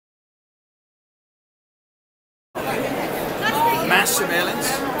mass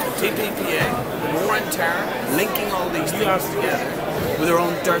surveillance, TPPA, war and terror, linking all these things together with their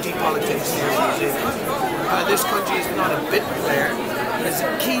own dirty politics here in New Zealand. This country is not a bit player, but it's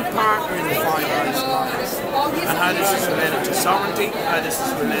a key partner in the Five Eyes alliance. And how this is related to sovereignty, how this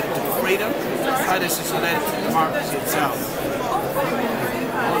is related to freedom, how this is related to democracy itself.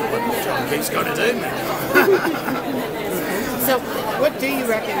 What John Keith's going to do, man. So, what do you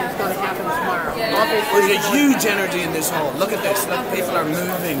reckon is going to happen tomorrow? Well, there's a huge energy in this hall. Look at this. Look, people are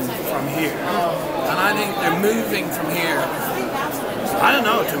moving from here. And I think they're moving from here, I don't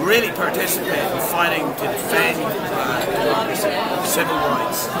know, to really participate in fighting to defend democracy, civil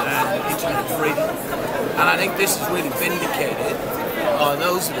rights, and internet freedom. And I think this has really vindicated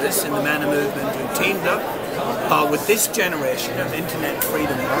those of us in the MANA movement who teamed up with this generation of internet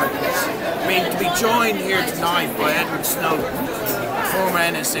freedom riders. I mean, to be joined here tonight by Edward Snowden, former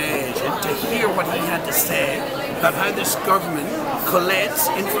NSA agent, to hear what he had to say about how this government collates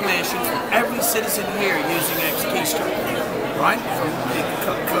information from every citizen here using X keystroke, right?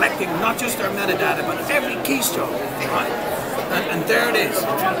 From collecting not just our metadata, but every keystroke, right? And there it is,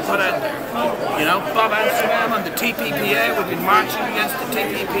 put out there. You know, Bob Amsterdam on the TPPA, we've been marching against the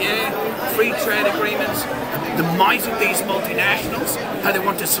TPPA, free trade agreements, the might of these multinationals, how they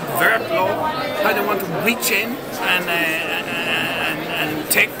want to subvert law, how they want to reach in and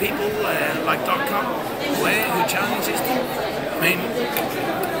take people like .com away who challenges them. I mean,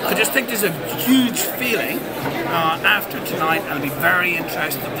 I just think there's a huge feeling after tonight. I'll be very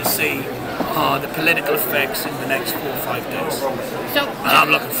interested to see the political effects in the next 4 or 5 days. So, and I'm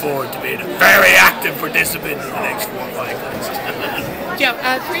looking forward to being a very active participant in the next 4 or 5 days. Joe,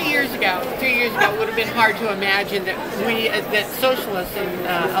 3 years ago, it would have been hard to imagine that that socialists in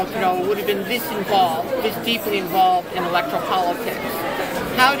Aotearoa would have been this deeply involved in electoral politics.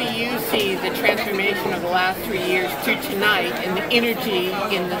 How do you see the transformation of the last 3 years to tonight, and the energy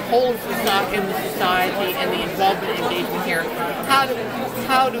in the whole in the society and the involvement and engagement here?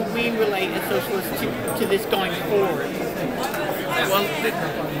 How do we relate as socialists to this going forward?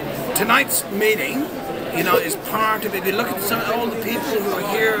 Well, tonight's meeting, you know, is part of it. If you look at all the people who are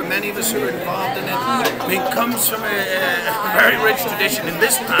here, many of us who are involved in it, I mean, comes from a very rich tradition in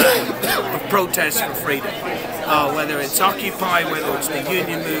this time of protests for freedom. Whether it's Occupy, whether it's the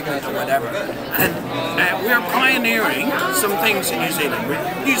union movement or whatever. And we're pioneering some things in New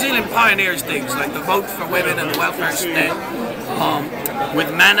Zealand. New Zealand pioneers things like the vote for women and the welfare state.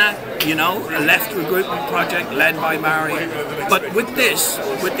 With MANA, you know, a left regroupment project led by Maori. But with this,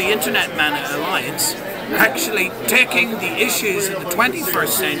 with the InternetMANA Alliance, actually taking the issues of the 21st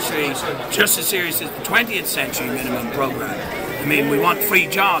century just as serious as the 20th century minimum program. I mean, we want free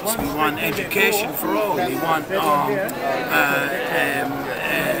jobs, we want education for all, we want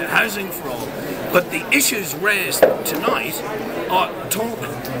housing for all. But the issues raised tonight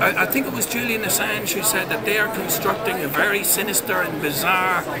I think it was Julian Assange who said that they are constructing a very sinister and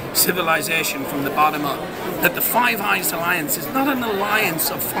bizarre civilization from the bottom up. That the Five Eyes Alliance is not an alliance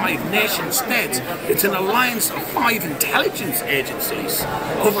of 5 nation states, it's an alliance of 5 intelligence agencies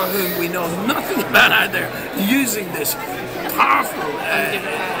over whom we know nothing about how they're using this powerful,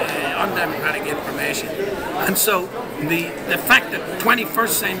 undemocratic information. And so the fact that 21st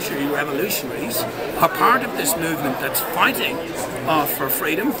century revolutionaries are part of this movement that's fighting for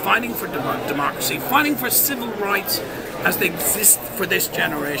freedom, fighting for democracy, fighting for civil rights as they exist for this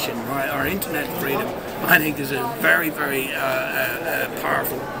generation, right? Our internet freedom, I think, is a very, very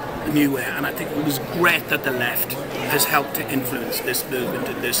powerful new way. And I think it was great that the left has helped to influence this movement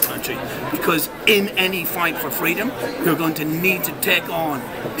in this country, because in any fight for freedom, we're going to need to take on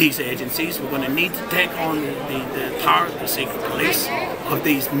these agencies. We're going to need to take on the power of the secret police, of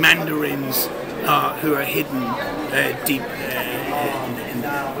these mandarins who are hidden deep in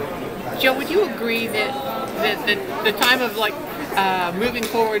the... Joe, would you agree that the time of moving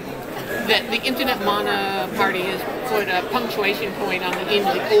forward, that the InternetMANA party has put a punctuation point on the end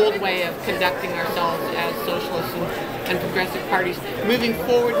of the old way of conducting ourselves as socialists and progressive parties, moving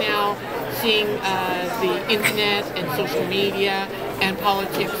forward now, seeing the internet and social media and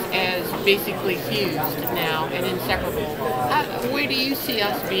politics as basically fused now and inseparable? Where do you see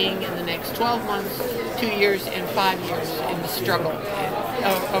us being in the next 12 months, 2 years, and 5 years in the struggle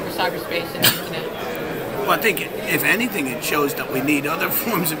over cyberspace and the internet? Well, I think, if anything, it shows that we need other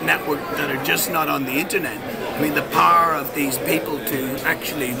forms of network that are just not on the internet. I mean, the power of these people to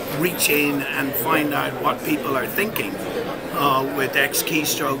actually reach in and find out what people are thinking with X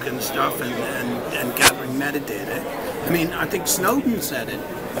keystroke and stuff and gathering metadata. I mean, I think Snowden said it.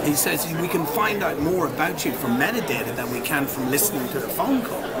 He says we can find out more about you from metadata than we can from listening to the phone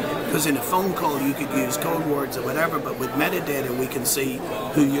call. Because in a phone call you could use code words or whatever, but with metadata we can see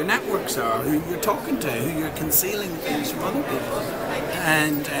who your networks are, who you're talking to, who you're concealing things from other people.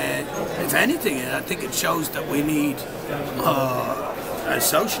 And if anything, I think it shows that we need a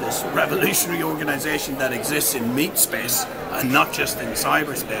socialist revolutionary organisation that exists in meat space and not just in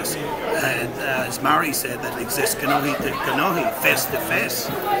cyberspace. And as Mary said, that exists Kanohi to Kanohi, face to face,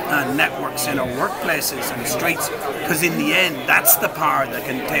 and networks in our workplaces and streets. Because in the end, that's the power that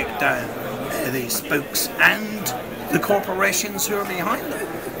can take down these spooks and the corporations who are behind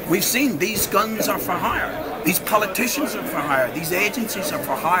them. We've seen these guns are for hire. These politicians are for hire. These agencies are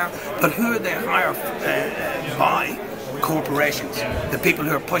for hire. But who are they hired by? Corporations, the people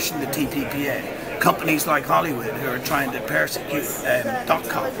who are pushing the TPPA, companies like Hollywood who are trying to persecute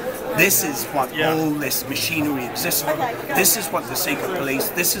 .com. This is what all this machinery exists for. This is what the secret police,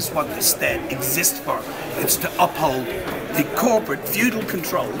 this is what the state exists for. It's to uphold the corporate feudal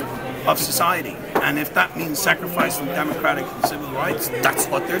control of society. And if that means sacrificing democratic and civil rights, that's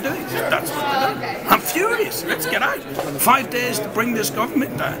what they're doing. That's what they're doing. I'm furious. Let's get out. 5 days to bring this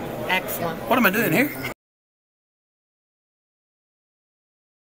government down. Excellent. What am I doing here?